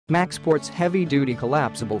Maxport's heavy-duty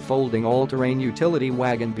collapsible folding all-terrain utility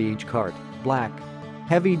wagon beach cart, black.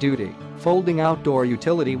 Heavy-duty, folding outdoor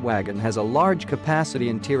utility wagon has a large capacity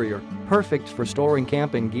interior, perfect for storing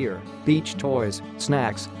camping gear, beach toys,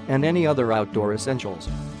 snacks, and any other outdoor essentials.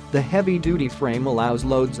 The heavy-duty frame allows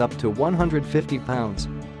loads up to 150 pounds.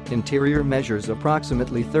 Interior measures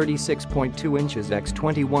approximately 36.2 inches x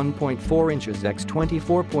 21.4 inches x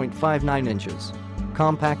 24.59 inches.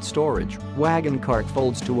 Compact storage, wagon cart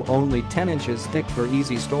folds to only 10 inches thick for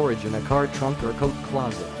easy storage in a car trunk or coat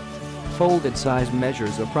closet. Folded size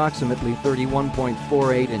measures approximately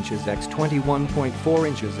 31.48 inches x 21.4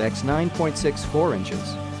 inches x 9.64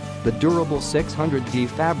 inches. The durable 600D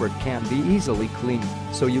fabric can be easily cleaned,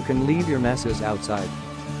 so you can leave your messes outside.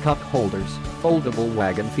 Cup holders. Foldable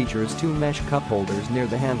wagon features two mesh cup holders near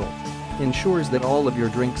the handle. Ensures that all of your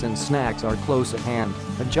drinks and snacks are close at hand.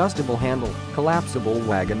 Adjustable handle. Collapsible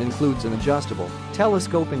wagon includes an adjustable,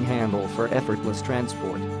 telescoping handle for effortless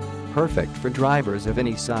transport. Perfect for drivers of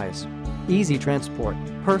any size. Easy transport.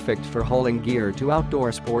 Perfect for hauling gear to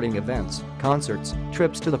outdoor sporting events, concerts,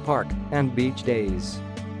 trips to the park, and beach days.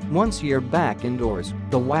 Once you're back indoors,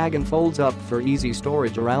 the wagon folds up for easy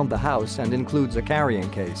storage around the house and includes a carrying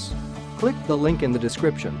case. Click the link in the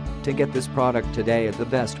description to get this product today at the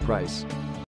best price.